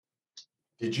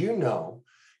Did you know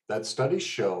that studies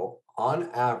show, on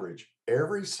average,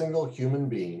 every single human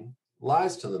being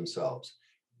lies to themselves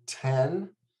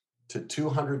 10 to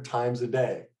 200 times a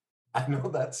day? I know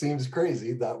that seems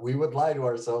crazy that we would lie to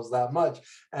ourselves that much.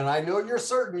 And I know you're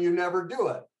certain you never do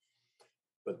it,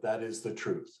 but that is the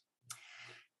truth.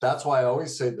 That's why I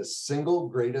always say the single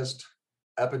greatest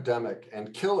epidemic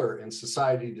and killer in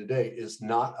society today is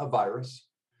not a virus.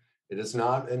 It is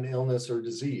not an illness or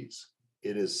disease.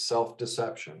 It is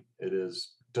self-deception. It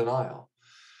is denial.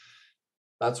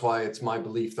 That's why it's my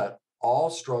belief that all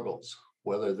struggles,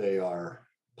 whether they are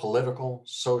political,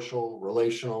 social,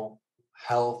 relational,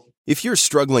 health. If you're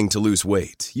struggling to lose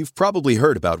weight, you've probably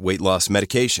heard about weight loss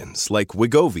medications like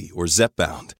Wegovy or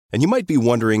Zepbound, and you might be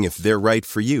wondering if they're right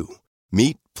for you.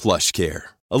 Meet PlushCare,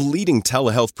 a leading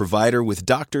telehealth provider with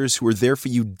doctors who are there for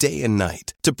you day and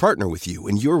night to partner with you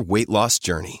in your weight loss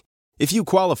journey. If you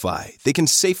qualify, they can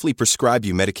safely prescribe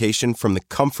you medication from the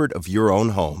comfort of your own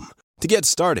home. To get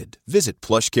started, visit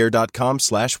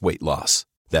plushcare.com/weight-loss.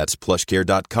 That's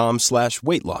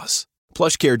plushcare.com/weight-loss.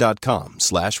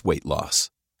 plushcare.com/weight-loss.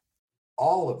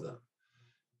 All of them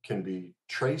can be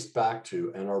traced back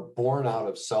to and are born out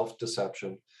of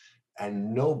self-deception,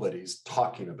 and nobody's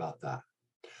talking about that.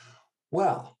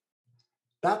 Well,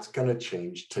 that's going to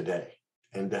change today.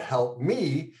 And to help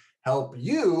me help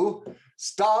you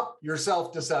stop your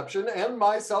self-deception and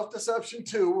my self-deception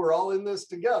too, we're all in this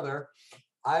together,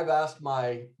 I've asked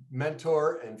my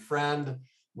mentor and friend,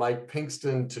 Mike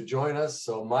Pinkston, to join us.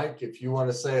 So Mike, if you want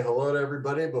to say hello to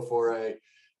everybody before I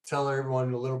tell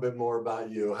everyone a little bit more about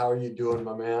you. How are you doing,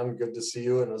 my man? Good to see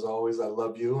you. And as always, I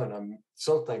love you. And I'm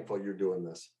so thankful you're doing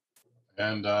this.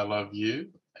 And I love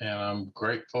you. And I'm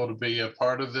grateful to be a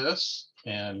part of this.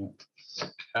 And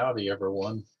howdy,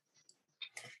 everyone.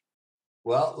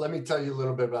 Well, let me tell you a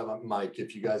little bit about Mike.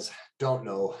 If you guys don't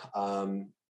know,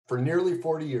 for nearly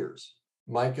 40 years,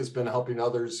 Mike has been helping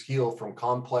others heal from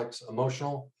complex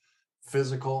emotional,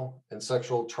 physical, and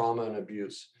sexual trauma and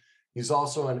abuse. He's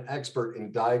also an expert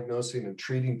in diagnosing and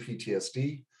treating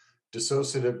PTSD,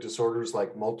 dissociative disorders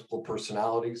like multiple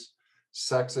personalities,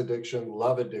 sex addiction,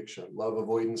 love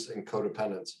avoidance, and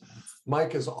codependence.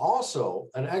 Mike is also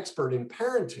an expert in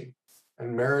parenting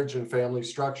and marriage and family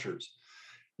structures.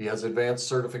 He has advanced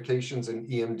certifications in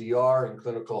EMDR and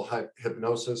clinical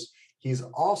hypnosis. He's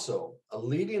also a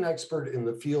leading expert in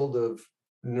the field of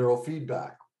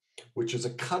neurofeedback, which is a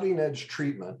cutting-edge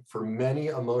treatment for many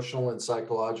emotional and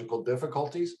psychological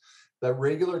difficulties that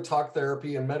regular talk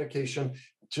therapy and medication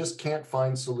just can't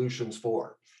find solutions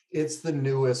for. It's the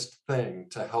newest thing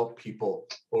to help people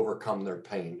overcome their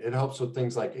pain. It helps with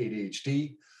things like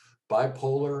ADHD,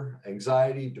 bipolar,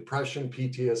 anxiety, depression,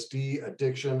 PTSD,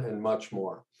 addiction, and much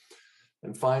more.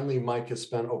 And finally, Mike has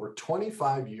spent over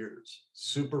 25 years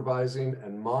supervising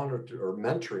and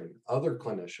mentoring other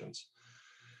clinicians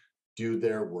do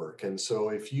their work. And so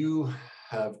if you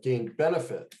have gained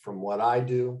benefit from what I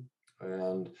do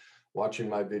and watching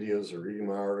my videos or reading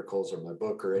my articles or my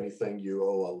book or anything, you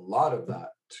owe a lot of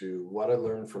that to what I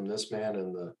learned from this man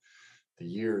and the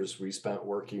years we spent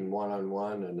working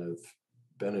one-on-one and have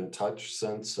been in touch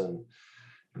since. And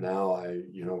now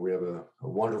we have a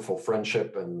wonderful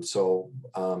friendship. And so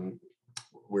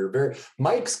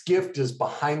Mike's gift is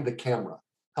behind the camera,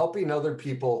 helping other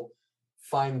people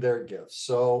find their gifts.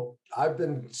 So I've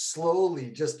been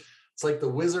slowly it's like the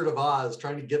Wizard of Oz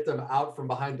trying to get them out from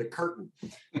behind the curtain.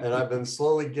 And I've been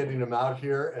slowly getting them out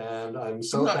here, and I'm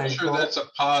so thankful. I'm not sure that's a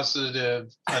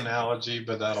positive analogy,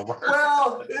 but that'll work.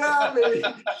 Well, yeah, maybe.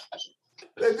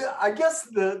 I guess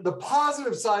the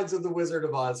positive sides of the Wizard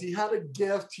of Oz, he had a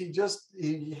gift, he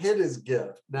hid his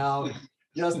gift. Now,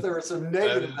 yes, there are some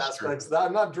negative aspects that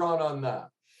I'm not drawn on that.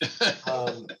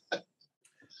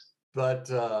 But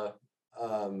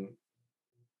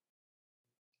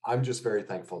I'm just very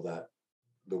thankful that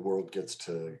the world gets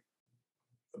to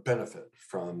benefit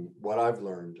from what I've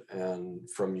learned and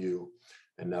from you.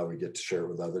 And now we get to share it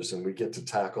with others and we get to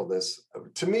tackle this.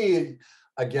 To me,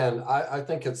 again, I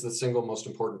think it's the single most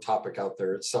important topic out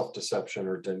there. It's self-deception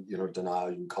or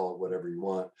denial. You can call it whatever you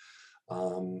want,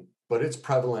 but it's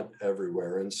prevalent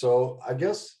everywhere. And so I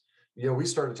guess we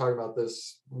started talking about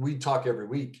this. We talk every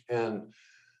week, and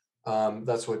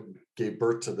that's what gave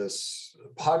birth to this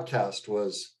podcast.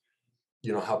 Was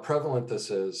how prevalent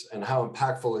this is and how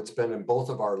impactful it's been in both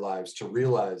of our lives to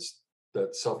realize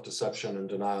that self-deception and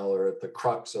denial are at the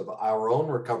crux of our own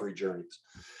recovery journeys.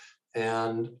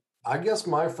 And I guess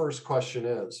my first question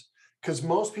is, because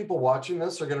most people watching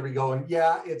this are going to be going,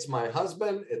 yeah, it's my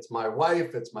husband, it's my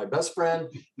wife, it's my best friend,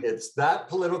 it's that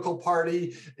political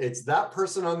party, it's that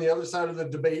person on the other side of the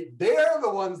debate. They're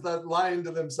the ones that lying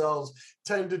to themselves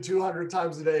 10 to 200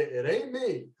 times a day. It ain't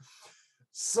me.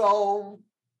 So,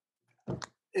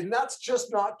 and that's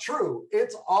just not true.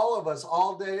 It's all of us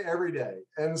all day, every day.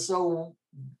 And so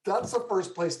that's the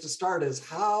first place to start, is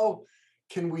how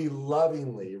can we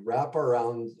lovingly wrap our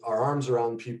arms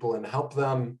around people and help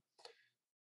them,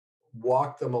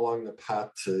 walk them along the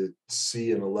path to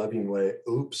see in a loving way,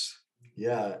 oops,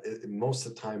 yeah, most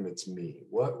of the time it's me.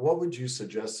 What would you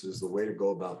suggest is the way to go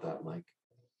about that, Mike?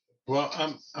 Well,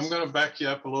 I'm going to back you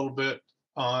up a little bit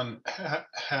on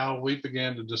how we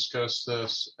began to discuss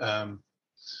this.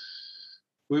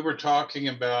 We were talking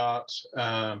about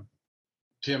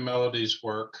Tim Melody's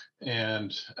work,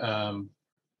 and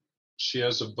she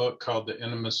has a book called The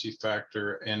Intimacy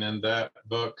Factor. And in that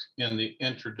book, in the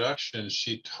introduction,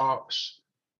 she talks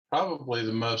probably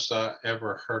the most I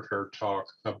ever heard her talk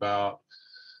about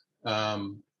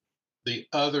the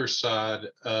other side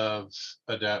of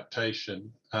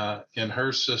adaptation. In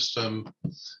her system,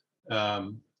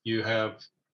 you have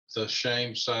the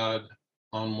shame side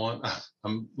on one.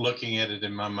 I'm looking at it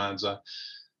in my mind's eye.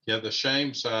 Yeah, the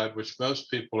shame side, which most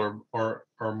people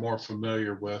are more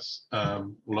familiar with,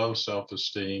 low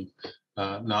self-esteem,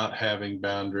 not having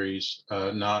boundaries,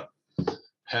 not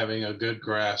having a good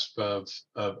grasp of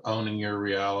owning your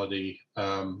reality,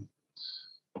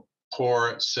 poor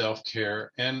at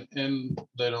self-care, and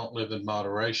they don't live in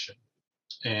moderation,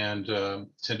 and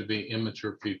tend to be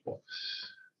immature people.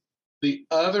 The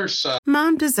other side.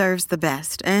 Mom deserves the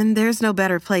best, and there's no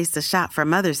better place to shop for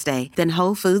Mother's Day than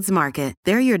Whole Foods Market.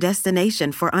 They're your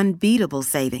destination for unbeatable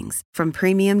savings, from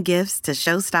premium gifts to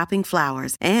show-stopping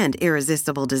flowers and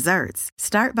irresistible desserts.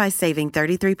 Start by saving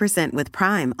 33% with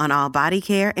Prime on all body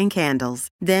care and candles.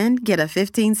 Then get a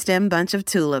 15-stem bunch of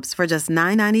tulips for just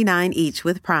 $9.99 each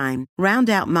with Prime. Round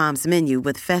out Mom's menu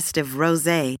with festive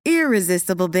rosé,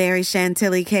 irresistible berry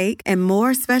chantilly cake, and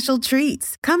more special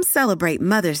treats. Come celebrate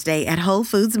Mother's Day at Whole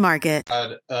Foods Market.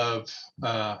 Of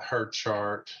her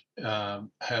chart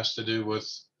has to do with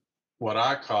what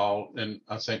I call, and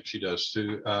I think she does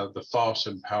too, the false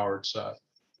empowered side.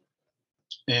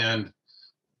 And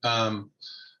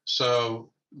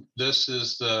so this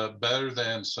is the better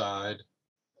than side.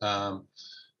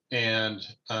 And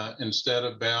instead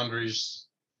of boundaries,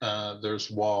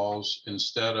 there's walls.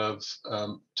 Instead of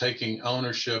taking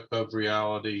ownership of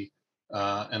reality,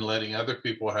 and letting other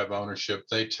people have ownership,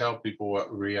 they tell people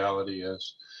what reality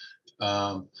is.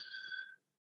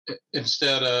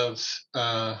 Instead of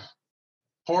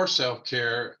poor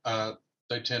self-care,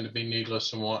 they tend to be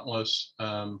needless and wantless.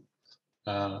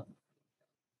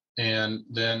 And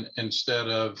then instead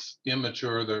of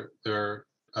immature, they're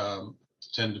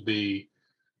tend to be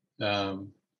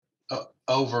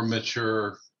over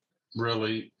mature,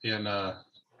 really in a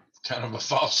kind of a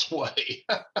false way.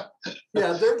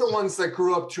 Yeah, they're the ones that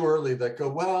grew up too early that go,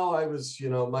 well, I was,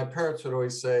 my parents would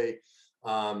always say,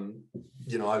 I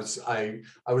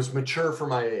was mature for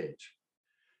my age.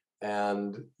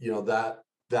 And,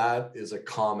 that is a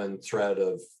common thread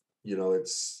of,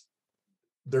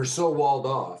 they're so walled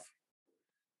off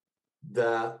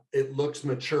that it looks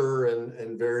mature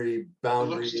and very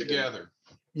boundary. It looks together.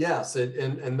 Yes.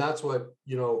 And that's what,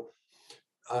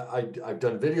 I've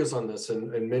done videos on this,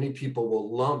 and many people will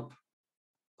lump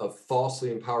a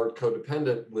falsely empowered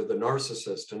codependent with a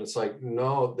narcissist. And it's like,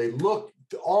 no, they look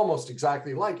almost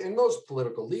exactly like, and most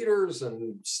political leaders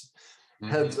and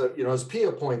heads of, as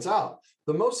Pia points out,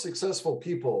 the most successful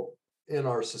people in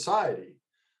our society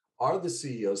are the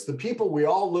CEOs, the people we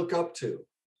all look up to.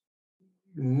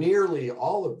 Nearly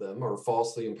all of them are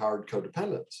falsely empowered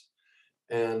codependents.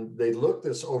 And they look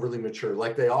this overly mature,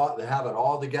 like they have it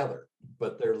all together,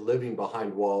 but they're living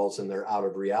behind walls and they're out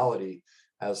of reality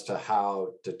as to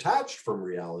how detached from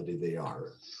reality they are.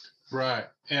 Right.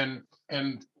 And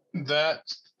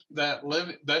that's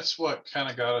what kind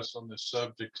of got us on this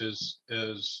subject is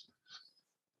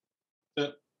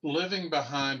that living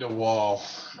behind a wall.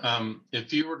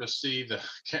 If you were to see the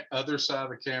other side of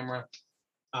the camera,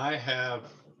 I have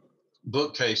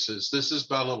bookcases. This is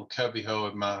my little cubbyhole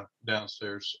in my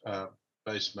downstairs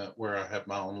basement where I have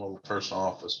my own little personal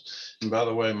office. And by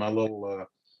the way, my little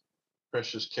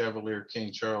precious Cavalier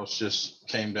King Charles just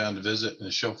came down to visit,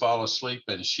 and she'll fall asleep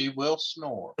and she will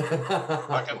snore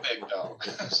like a big dog.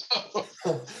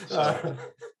 so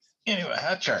anyway,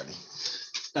 hi Charlie.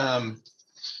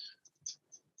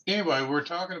 Anyway, we're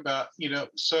talking about,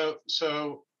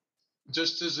 so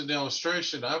just as an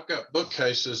illustration, I've got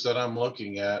bookcases that I'm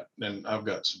looking at, and I've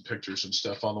got some pictures and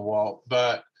stuff on the wall,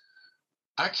 but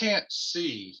I can't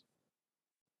see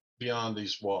beyond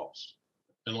these walls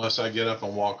unless I get up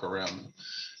and walk around them.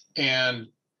 And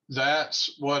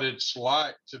that's what it's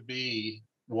like to be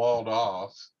walled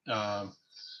off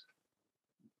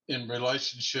in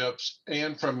relationships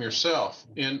and from yourself,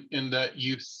 in that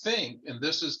you think, and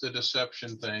this is the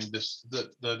deception thing,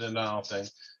 the denial thing,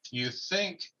 you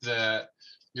think that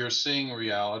you're seeing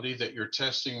reality, that you're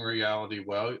testing reality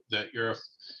well, that you're,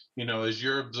 as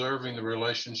you're observing the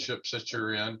relationships that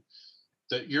you're in,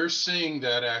 that you're seeing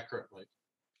that accurately.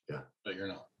 Yeah. But you're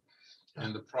not. Yeah.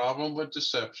 And the problem with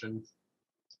deception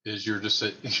is you're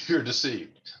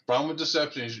deceived. Problem with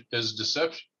deception is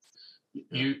deception.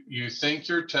 Yeah. You think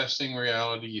you're testing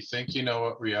reality. You think you know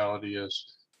what reality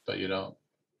is, but you don't.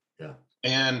 Yeah.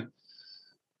 And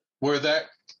where that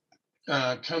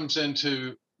comes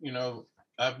into,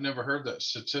 I've never heard that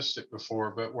statistic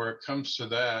before, but where it comes to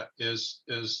that is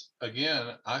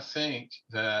again, I think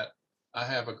that I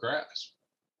have a grasp,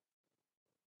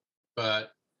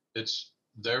 but it's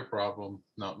their problem,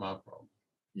 not my problem.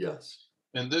 Yes.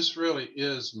 And this really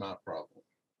is my problem.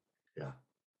 Yeah.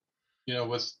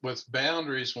 With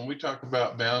boundaries, when we talk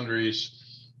about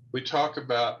boundaries, we talk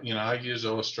about, I use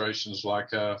illustrations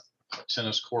like a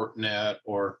tennis court net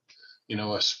or,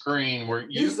 a screen where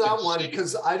you use that one,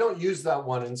 because I don't use that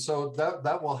one. And so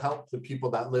that will help the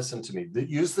people that listen to me.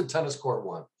 Use the tennis court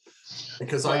one,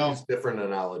 because I use different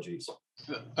analogies.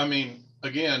 I mean,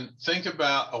 again, think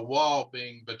about a wall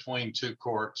being between two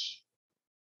courts.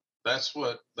 That's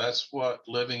what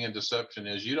living in deception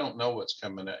is. You don't know what's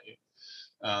coming at you.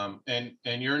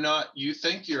 And you're not, you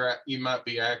think you might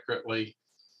be accurately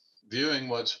viewing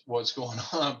what's going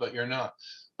on, but you're not.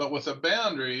 But with a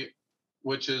boundary,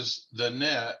 which is the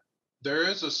net, there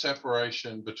is a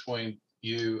separation between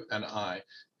you and I,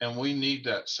 and we need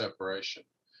that separation.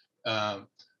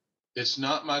 It's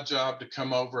not my job to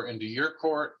come over into your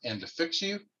court and to fix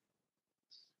you,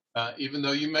 even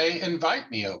though you may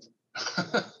invite me over.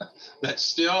 I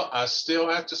still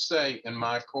have to stay in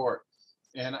my court,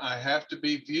 and I have to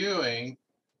be viewing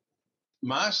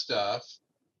my stuff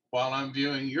while I'm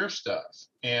viewing your stuff.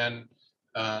 And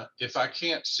if I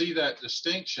can't see that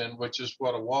distinction, which is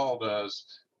what a wall does,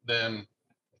 then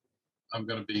I'm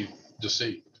going to be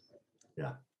deceived.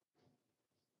 Yeah.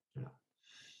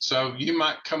 So you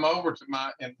might come over to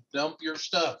and dump your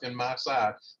stuff in my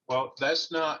side. Well,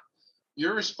 that's not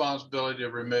your responsibility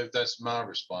to remove. That's my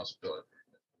responsibility.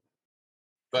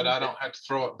 But I don't have to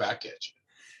throw it back at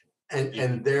you.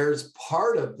 And there's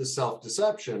part of the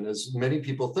self-deception, as many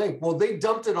people think, well, they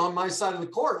dumped it on my side of the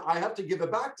court, I have to give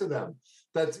it back to them.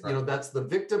 That's, right. That's the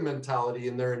victim mentality,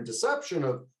 and they're in deception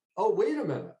of, oh, wait a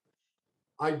minute.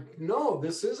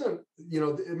 This isn't,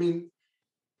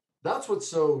 that's what's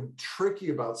so tricky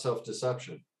about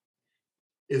self-deception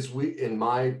is in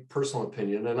my personal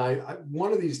opinion, and I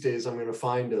one of these days, I'm going to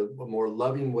find a more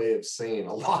loving way of saying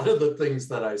a lot of the things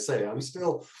that I say. I'm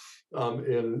still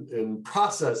in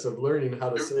process of learning how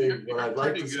to say what I'd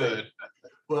like to say.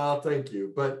 Well, thank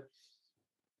you. But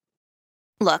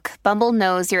look, Bumble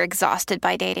knows you're exhausted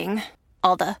by dating.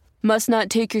 All the must not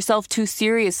take yourself too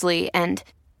seriously and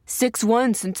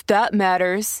 6'1" since that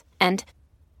matters. And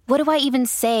what do I even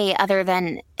say other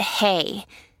than, hey?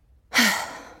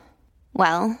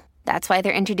 Well, that's why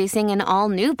they're introducing an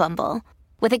all-new Bumble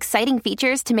with exciting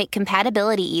features to make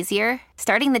compatibility easier,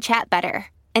 starting the chat better,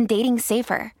 and dating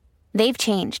safer. They've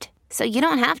changed, so you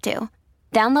don't have to.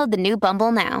 Download the new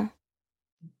Bumble now.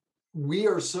 We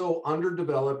are so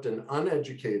underdeveloped and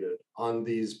uneducated on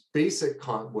these basic,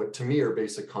 what to me are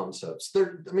basic concepts.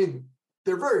 They're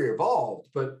very evolved,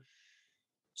 but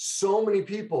so many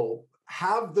people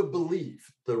have the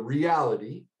belief, the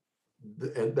reality,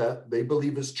 and that they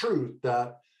believe is truth,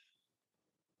 that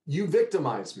you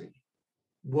victimize me.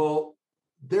 Well,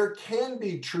 there can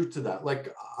be truth to that.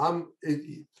 Like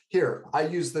here, I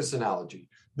use this analogy.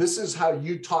 This is how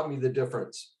you taught me the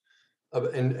difference of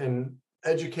and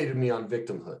educated me on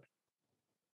victimhood.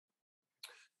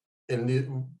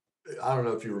 And I don't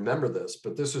know if you remember this,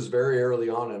 but this was very early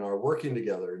on in our working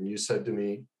together. And you said to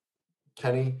me,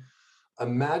 Kenny,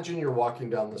 imagine you're walking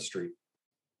down the street,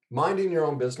 minding your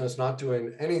own business, not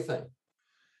doing anything.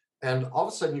 And all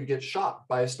of a sudden you get shot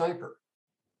by a sniper,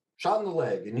 shot in the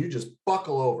leg, and you just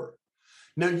buckle over.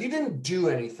 Now, you didn't do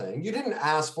anything. You didn't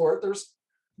ask for it.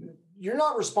 You're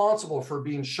not responsible for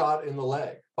being shot in the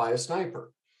leg by a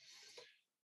sniper.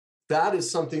 That is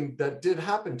something that did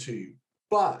happen to you,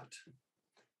 but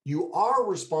you are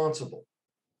responsible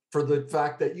for the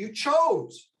fact that you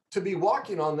chose to be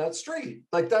walking on that street.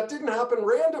 Like, that didn't happen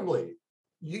randomly.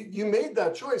 You made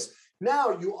that choice.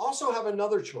 Now you also have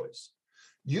another choice.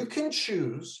 You can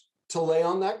choose to lay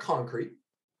on that concrete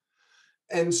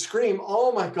and scream,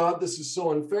 oh my God, this is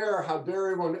so unfair. How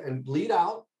dare everyone, and bleed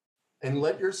out and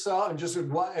let yourself, and just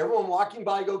everyone walking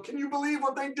by go, can you believe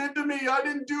what they did to me? I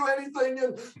didn't do anything.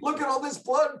 And look at all this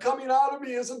blood coming out of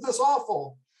me. Isn't this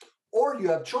awful? Or you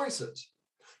have choices.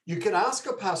 You can ask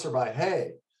a passerby,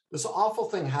 hey, this awful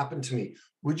thing happened to me.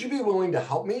 Would you be willing to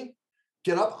help me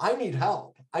get up? I need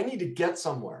help. I need to get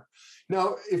somewhere.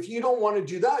 Now, if you don't want to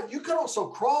do that, you can also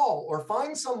crawl or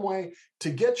find some way to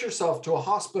get yourself to a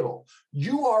hospital.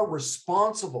 You are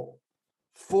responsible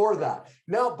for that.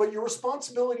 Now, but your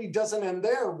responsibility doesn't end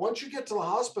there. Once you get to the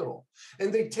hospital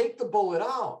and they take the bullet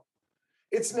out,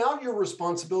 it's now your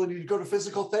responsibility to go to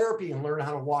physical therapy and learn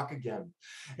how to walk again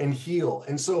and heal.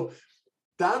 And so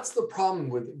that's the problem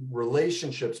with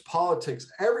relationships, politics,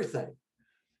 everything.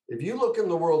 If you look in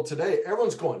the world today,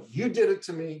 everyone's going, you did it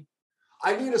to me.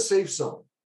 I need a safe zone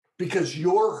because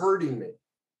you're hurting me.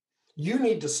 You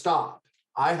need to stop.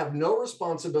 I have no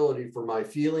responsibility for my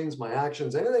feelings, my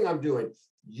actions, anything I'm doing.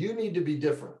 You need to be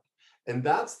different. And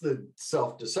that's the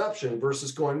self-deception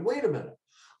versus going, wait a minute,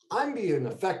 I'm being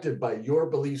affected by your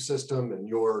belief system and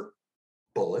your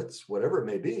bullets, whatever it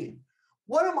may be.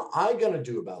 What am I going to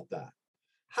do about that?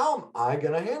 How am I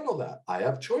going to handle that? I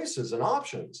have choices and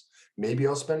options. Maybe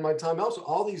I'll spend my time elsewhere,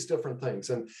 all these different things.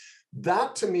 And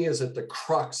that to me is at the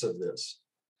crux of this,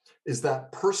 is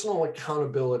that personal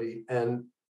accountability. And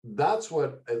that's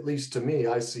what, at least to me,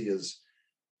 I see as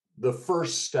the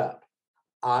first step.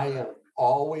 I am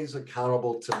always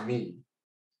accountable to me.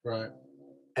 Right.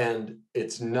 And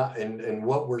it's not, and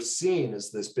what we're seeing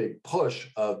is this big push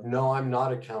of, no, I'm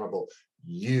not accountable.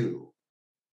 You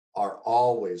are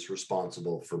always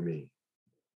responsible for me.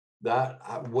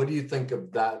 That, what do you think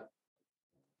of that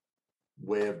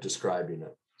way of describing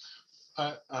it?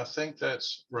 I think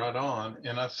that's right on.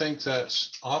 And I think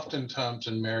that's oftentimes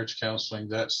in marriage counseling,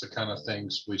 that's the kind of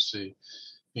things we see.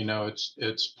 You know,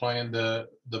 it's playing the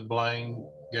blame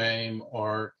game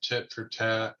or tit for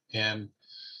tat. And,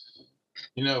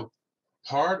 you know,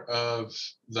 part of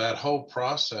that whole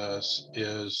process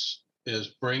is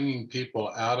bringing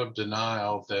people out of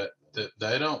denial that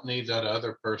they don't need that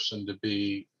other person to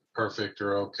be perfect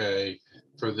or okay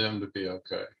for them to be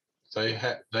okay. They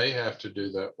have to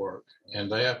do that work,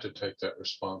 and they have to take that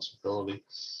responsibility.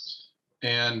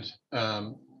 And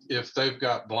if they've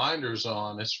got blinders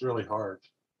on, it's really hard.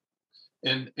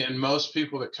 And most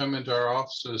people that come into our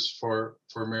offices for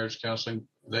marriage counseling,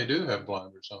 they do have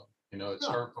blinders on. You know, it's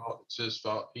her fault, it's his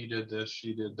fault. He did this,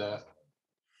 she did that.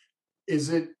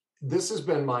 This has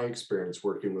been my experience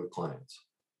working with clients.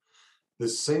 The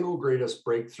single greatest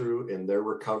breakthrough in their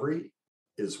recovery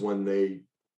is when they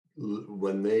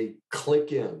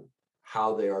click in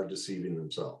how they are deceiving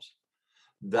themselves.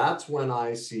 That's when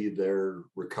I see their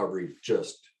recovery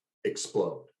just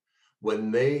explode.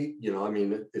 When they, you know, I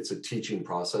mean, it's a teaching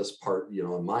process part, you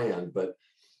know, on my end, but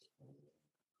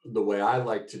the way I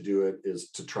like to do it is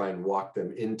to try and walk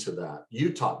them into that.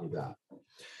 You taught me that,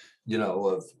 you know,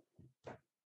 of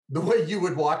the way you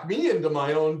would walk me into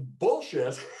my own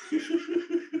bullshit.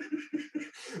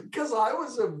 Because I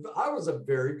was a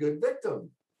very good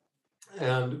victim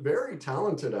and very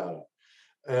talented at it.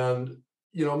 And,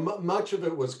 you know, much of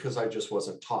it was because I just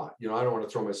wasn't taught. You know, I don't want to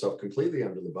throw myself completely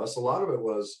under the bus. A lot of it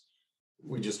was,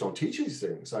 we just don't teach these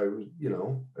things. I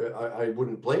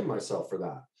wouldn't blame myself for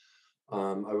that.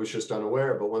 I was just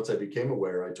unaware. But once I became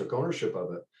aware, I took ownership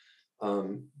of it.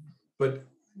 But,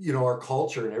 you know, our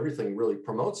culture and everything really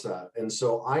promotes that. And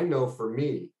so I know for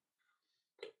me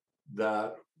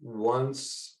that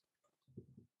once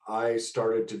I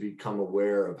started to become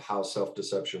aware of how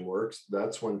self-deception works,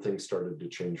 that's when things started to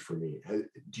change for me.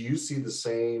 Do you see the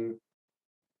same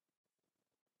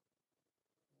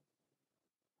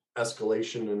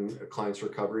escalation in a client's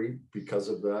recovery because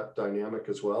of that dynamic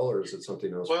as well, or is it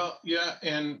something else? Well, yeah,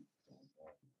 and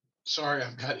sorry,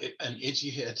 I've got an itchy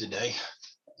head today.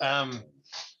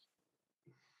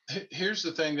 Here's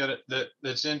the thing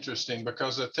that's interesting,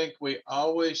 because I think we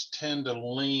always tend to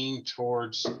lean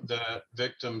towards the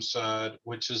victim side,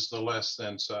 which is the less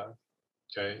than side.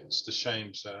 Okay, it's the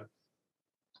shame side,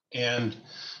 and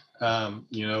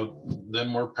you know,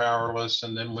 then we're powerless,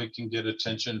 and then we can get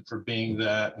attention for being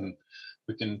that, and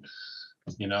we can,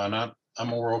 you know, and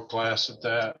I'm a world class at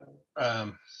that.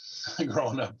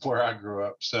 Growing up where I grew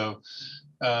up, so,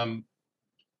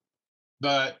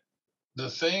 but the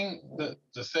thing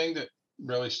that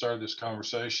really started this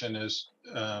conversation is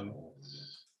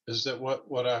that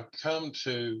what I've come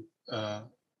to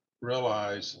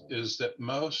realize is that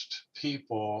most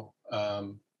people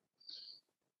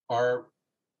are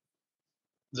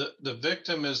the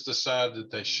victim is the side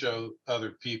that they show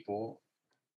other people.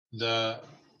 The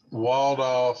walled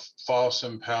off, false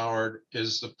empowered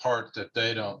is the part that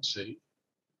they don't see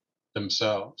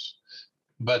themselves,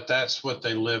 but that's what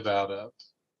they live out of.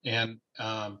 And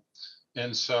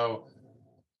so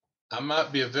I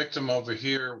might be a victim over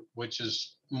here, which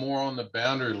is more on the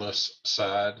boundaryless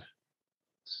side.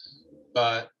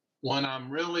 But when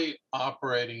I'm really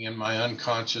operating in my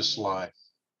unconscious life,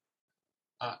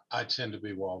 I tend to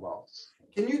be walled off.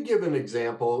 Can you give an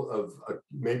example of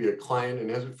maybe a client,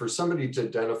 and for somebody to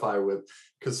identify with,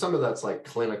 because some of that's like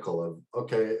clinical of,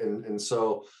 okay, and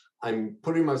so I'm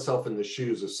putting myself in the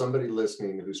shoes of somebody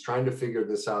listening who's trying to figure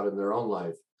this out in their own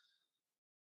life.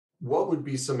 What would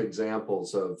be some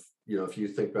examples of, if you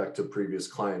think back to previous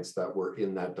clients that were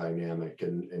in that dynamic,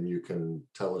 and you can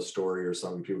tell a story or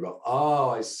something, people go, oh,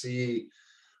 I see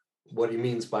what he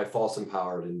means by false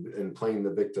empowered and playing the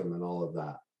victim and all of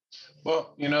that.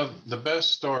 Well, the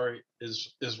best story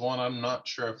is one I'm not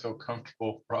sure I feel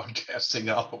comfortable broadcasting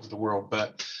all over the world,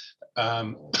 but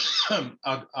I'll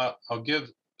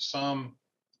give some.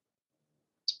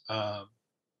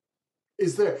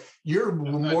 You're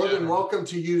more than welcome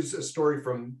to use a story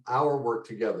from our work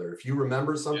together. If you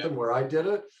remember something where I did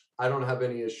it, I don't have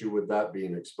any issue with that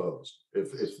being exposed,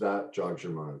 if that jogs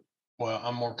your mind. Well,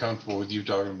 I'm more comfortable with you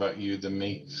talking about you than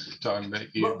me talking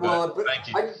about you. But thank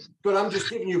you. But I'm just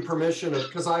giving you permission,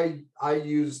 because I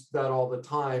use that all the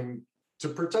time to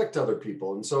protect other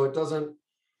people. And so it doesn't,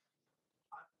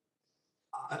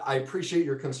 I appreciate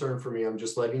your concern for me. I'm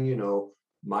just letting you know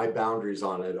my boundaries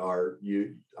on it are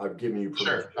I've given you permission.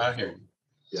 Sure, I hear you.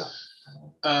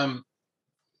 Yeah.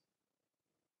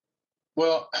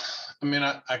 Well, I mean,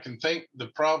 I can think, the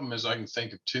problem is I can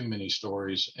think of too many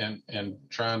stories and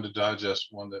trying to digest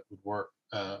one that would work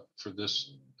for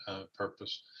this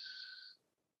purpose.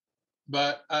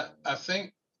 But I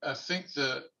think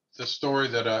the story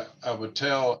that I would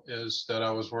tell is that I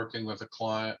was working with a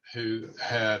client who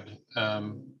had,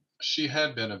 she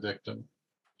had been a victim,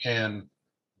 and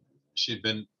she'd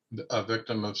been a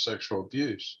victim of sexual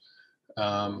abuse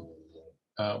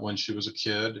when she was a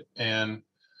kid. And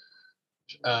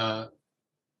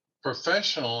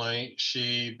professionally,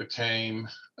 she became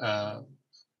a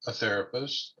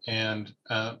therapist, and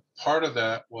part of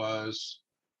that was,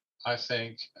 I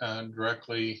think,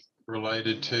 directly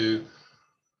related to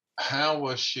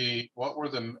what were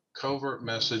the covert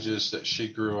messages that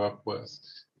she grew up with.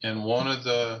 And one of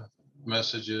the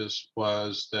messages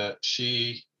was that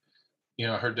she,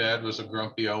 her dad was a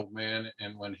grumpy old man,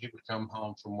 and when he would come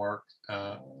home from work,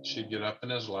 she'd get up in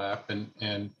his lap,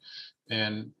 and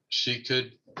she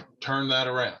could turn that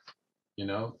around.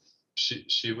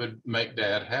 She would make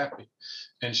dad happy,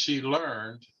 and she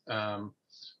learned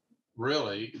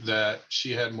really that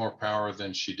she had more power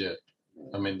than she did.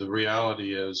 I mean, the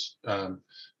reality is,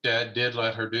 dad did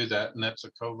let her do that, and that's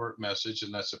a covert message,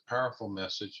 and that's a powerful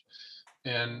message.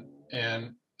 And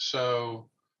so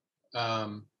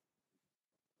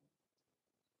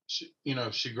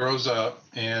she grows up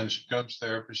and she becomes a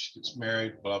therapist, she gets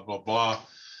married, blah, blah, blah.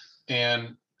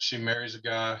 And she marries a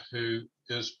guy who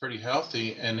is pretty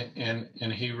healthy, and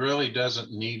he really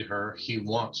doesn't need her. He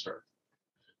wants her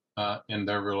in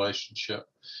their relationship.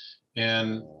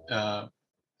 And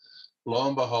lo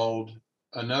and behold,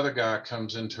 another guy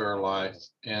comes into her life,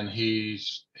 and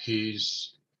he's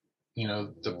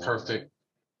the perfect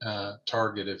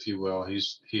target, if you will. He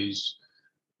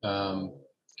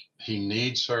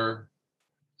needs her.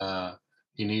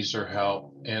 He needs her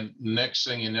help, and next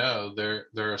thing you know,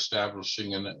 they're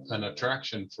establishing an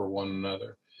attraction for one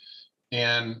another.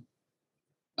 And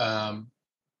I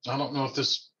don't know if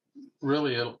this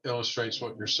really illustrates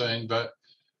what you're saying, but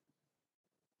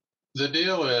the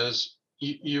deal is,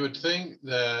 you would think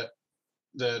that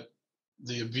the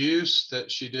abuse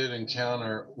that she did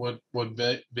encounter would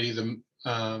be the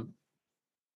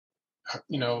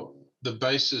the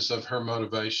basis of her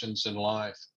motivations in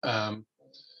life. And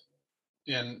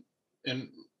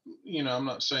I'm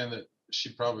not saying that she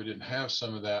probably didn't have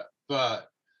some of that, but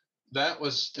that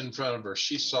was in front of her.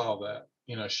 She saw that.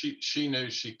 She knew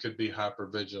she could be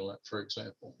hypervigilant, for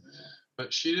example,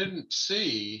 but she didn't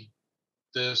see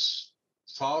this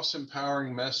false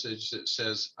empowering message that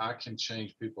says, I can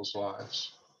change people's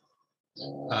lives.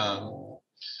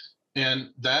 And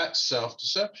that's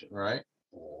self-deception, right?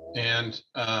 And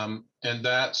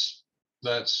that's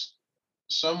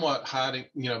somewhat hiding,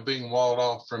 being walled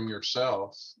off from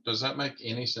yourself. Does that make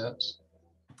any sense?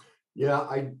 Yeah,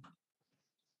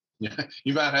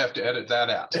 you might have to edit that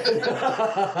out.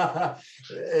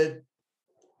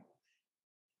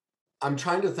 I'm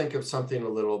trying to think of something a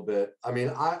little bit. I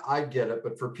mean, I get it,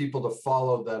 but for people to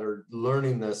follow that are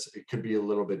learning this, it could be a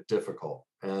little bit difficult.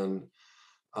 And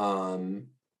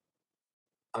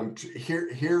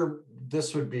here,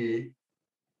 this would be,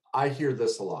 I hear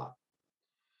this a lot.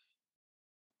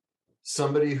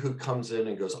 Somebody who comes in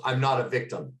and goes, I'm not a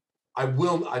victim. I'm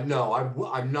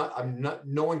not,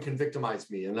 no one can victimize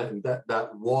me. And that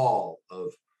wall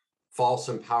of false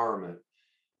empowerment,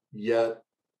 yet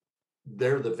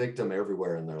they're the victim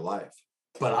everywhere in their life.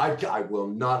 But I will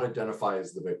not identify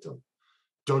as the victim.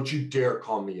 Don't you dare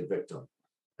call me a victim.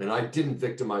 And I didn't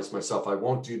victimize myself. I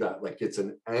won't do that. Like, it's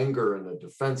an anger and a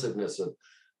defensiveness of,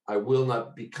 I will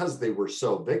not, because they were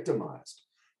so victimized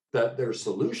that their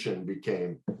solution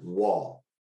became wall.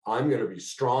 I'm going to be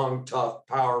strong, tough,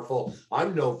 powerful.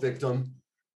 I'm no victim.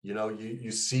 You know,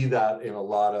 you see that in a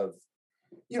lot of,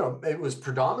 you know, it was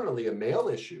predominantly a male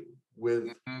issue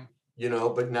with, you know,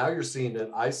 but now you're seeing it.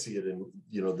 I see it in,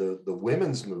 you know, the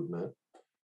women's movement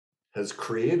has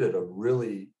created a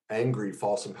really angry,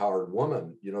 false empowered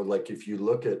woman. You know, like if you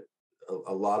look at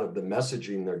a lot of the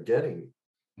messaging they're getting,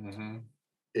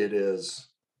 it is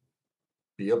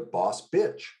be a boss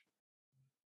bitch.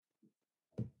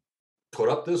 Put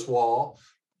up this wall.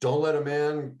 Don't let a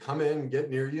man come in and get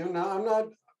near you. Now,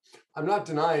 I'm not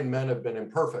denying men have been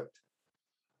imperfect,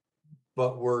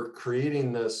 but we're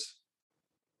creating this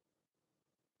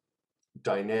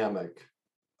dynamic.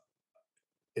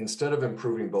 Instead of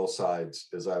improving both sides,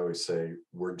 as I always say,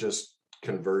 we're just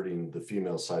converting the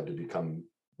female side to become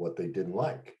what they didn't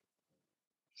like.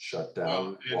 Shut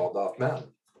down, walled off men.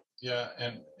 Yeah,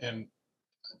 and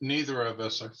neither of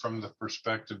us are from the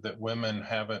perspective that women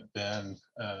haven't been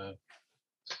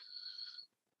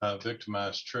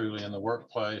victimized truly in the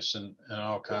workplace and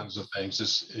all kinds of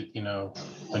things. You know,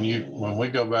 when we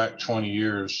go back 20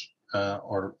 years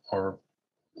or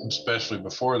especially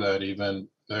before that, even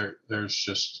there's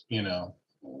just, I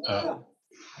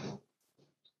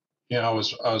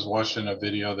was watching a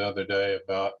video the other day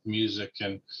about music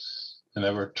and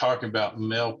they were talking about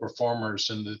male performers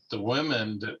and the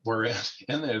women that were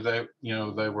in there, they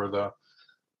were the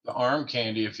arm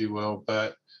candy, if you will,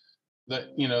 but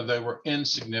that, they were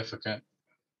insignificant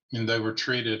and they were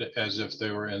treated as if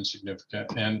they were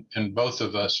insignificant. And both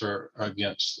of us are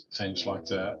against things like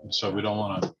that. And so we don't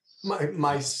want to.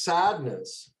 My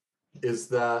sadness is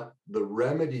that the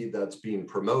remedy that's being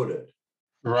promoted.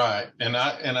 Right. And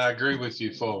I agree with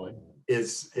you fully.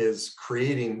 Is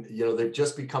creating, they've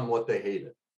just become what they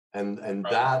hated. And right.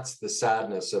 That's the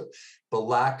sadness of the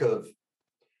lack of,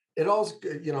 it all,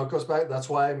 it goes back. That's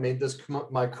why I made this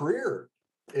my career.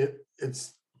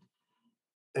 It's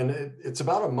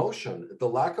about emotion, the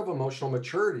lack of emotional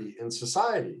maturity in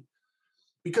society.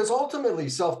 Because ultimately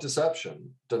self-deception,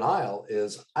 denial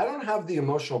is, I don't have the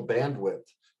emotional bandwidth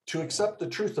to accept the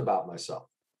truth about myself.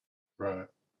 Right.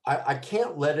 I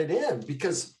can't let it in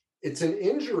because it's an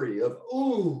injury of,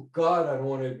 oh God, I don't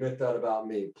want to admit that about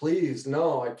me. Please,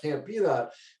 no, I can't be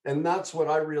that. And that's what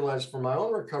I realized from my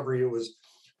own recovery. It was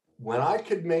when I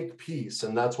could make peace,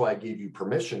 and that's why I gave you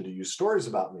permission to use stories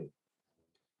about me.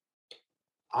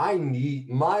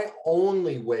 My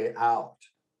only way out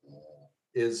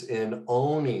is in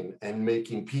owning and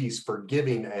making peace,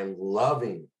 forgiving and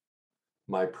loving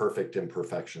my perfect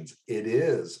imperfections. It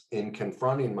is in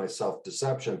confronting my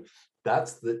self-deception.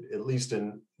 That's at least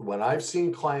when I've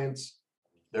seen clients,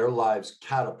 their lives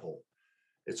catapult.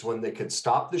 It's when they could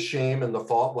stop the shame and the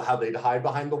fault, how they'd hide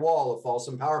behind the wall of false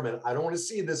empowerment. I don't want to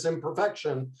see this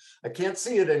imperfection. I can't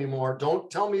see it anymore. Don't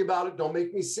tell me about it. Don't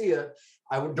make me see it.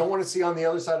 I don't want to see on the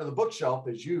other side of the bookshelf,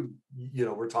 as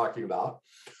we're talking about.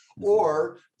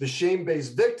 Or the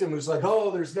shame-based victim who's like,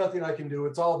 oh, there's nothing I can do.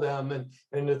 It's all them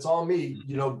and it's all me.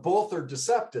 Both are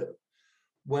deceptive.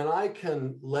 When I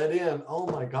can let in, oh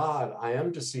my God, I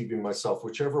am deceiving myself,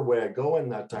 whichever way I go in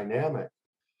that dynamic,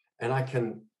 and I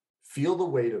can feel the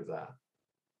weight of that,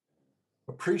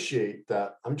 appreciate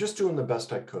that I'm just doing the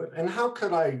best I could. And how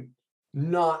could I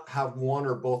not have one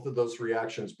or both of those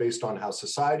reactions based on how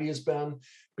society has been,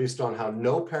 based on how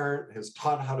no parent has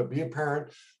taught how to be a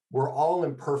parent? We're all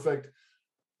imperfect.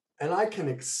 And I can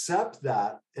accept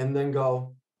that and then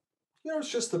go, it's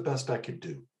just the best I could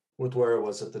do with where I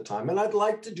was at the time. And I'd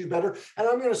like to do better. And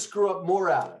I'm going to screw up more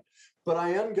at it. But I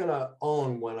am going to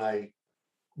own when I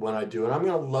do. And I'm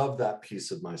going to love that piece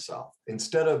of myself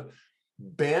instead of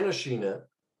banishing it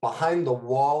behind the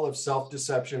wall of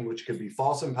self-deception, which could be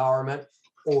false empowerment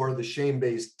or the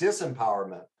shame-based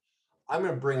disempowerment. I'm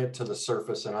going to bring it to the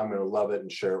surface and I'm going to love it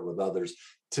and share it with others.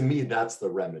 To me, that's the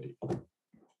remedy.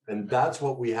 And that's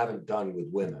what we haven't done with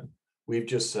women. We've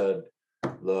just said,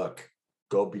 look,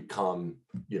 go become,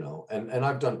 and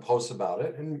I've done posts about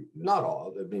it, and not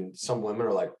all. I mean, some women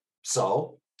are like,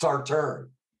 so it's our turn.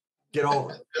 Get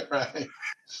over it. Right.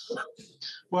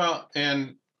 Well,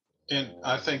 and And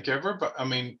I think everybody, I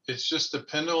mean, it's just the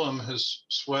pendulum has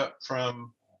swept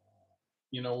from,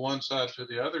 one side to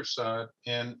the other side,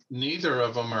 and neither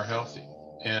of them are healthy.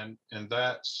 And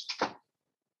that's,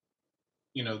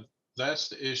 you know, that's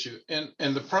the issue. And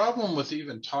the problem with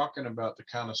even talking about the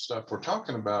kind of stuff we're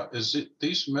talking about is that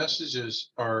these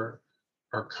messages are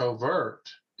covert,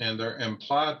 and they're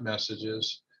implied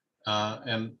messages.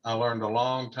 And I learned a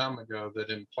long time ago that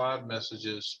implied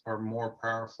messages are more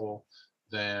powerful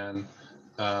than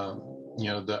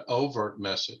the overt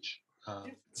message.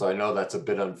 So I know that's a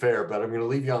bit unfair, but I'm going to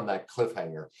leave you on that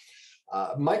cliffhanger.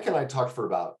 Mike and I talked for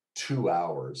about 2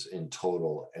 hours in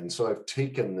total. And so I've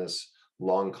taken this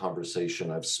long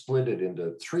conversation, I've split it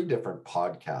into 3 different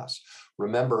podcasts.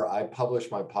 Remember, I publish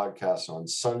my podcasts on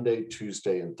Sunday,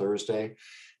 Tuesday, and Thursday.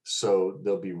 So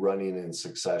they'll be running in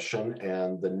succession.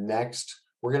 And the next,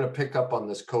 we're going to pick up on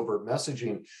this covert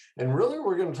messaging. And really,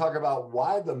 we're going to talk about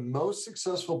why the most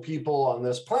successful people on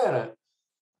this planet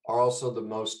are also the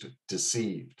most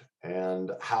deceived,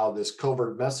 and how this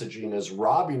covert messaging is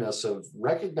robbing us of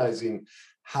recognizing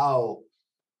how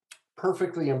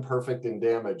perfectly imperfect and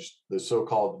damaged the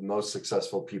so-called most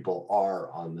successful people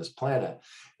are on this planet,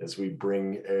 as we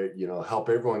bring, help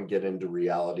everyone get into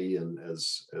reality. And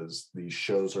as these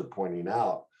shows are pointing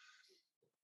out,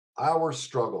 our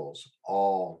struggles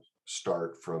all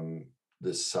start from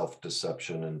this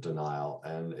self-deception and denial.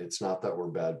 And it's not that we're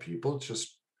bad people, it's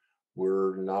just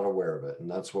we're not aware of it. And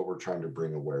that's what we're trying to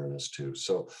bring awareness to.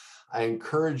 So I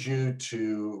encourage you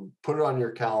to put it on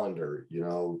your calendar,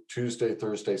 Tuesday,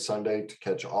 Thursday, Sunday, to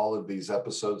catch all of these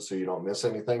episodes so you don't miss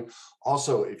anything.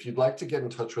 Also, if you'd like to get in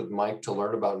touch with Mike to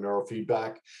learn about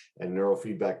neurofeedback and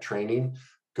neurofeedback training,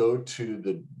 go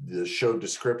to the show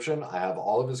description. I have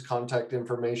all of his contact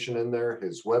information in there,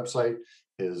 his website,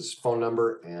 his phone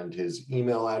number, and his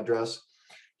email address.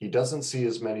 He doesn't see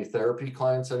as many therapy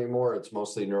clients anymore. It's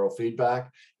mostly neurofeedback.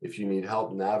 If you need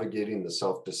help navigating the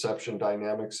self-deception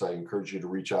dynamics, I encourage you to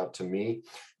reach out to me.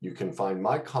 You can find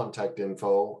my contact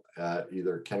info at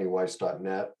either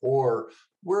kennyweiss.net, or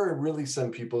where I really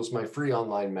send people is my free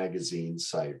online magazine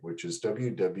site, which is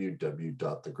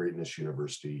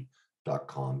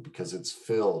www.thegreatnessuniversity.com, because it's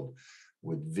filled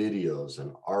with videos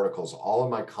and articles. All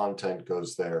of my content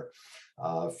goes there.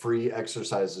 Free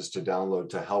exercises to download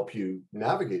to help you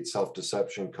navigate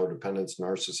self-deception, codependence,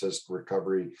 narcissist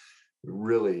recovery,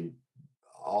 really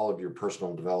all of your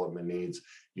personal development needs.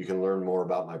 You can learn more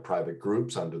about my private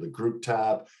groups under the group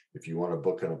tab. If you want to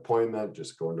book an appointment,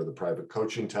 just go into the private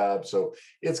coaching tab. So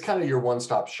it's kind of your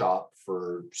one-stop shop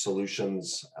for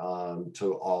solutions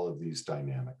to all of these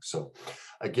dynamics. So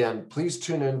again, please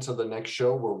tune in to the next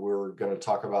show, where we're going to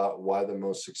talk about why the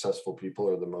most successful people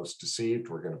are the most deceived.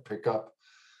 We're going to pick up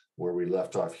where we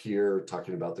left off here,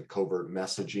 talking about the covert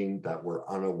messaging that we're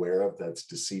unaware of that's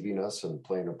deceiving us and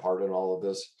playing a part in all of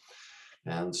this.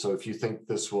 And so if you think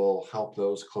this will help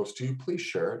those close to you, please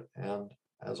share it. And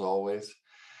as always,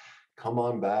 come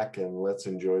on back and let's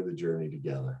enjoy the journey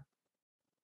together.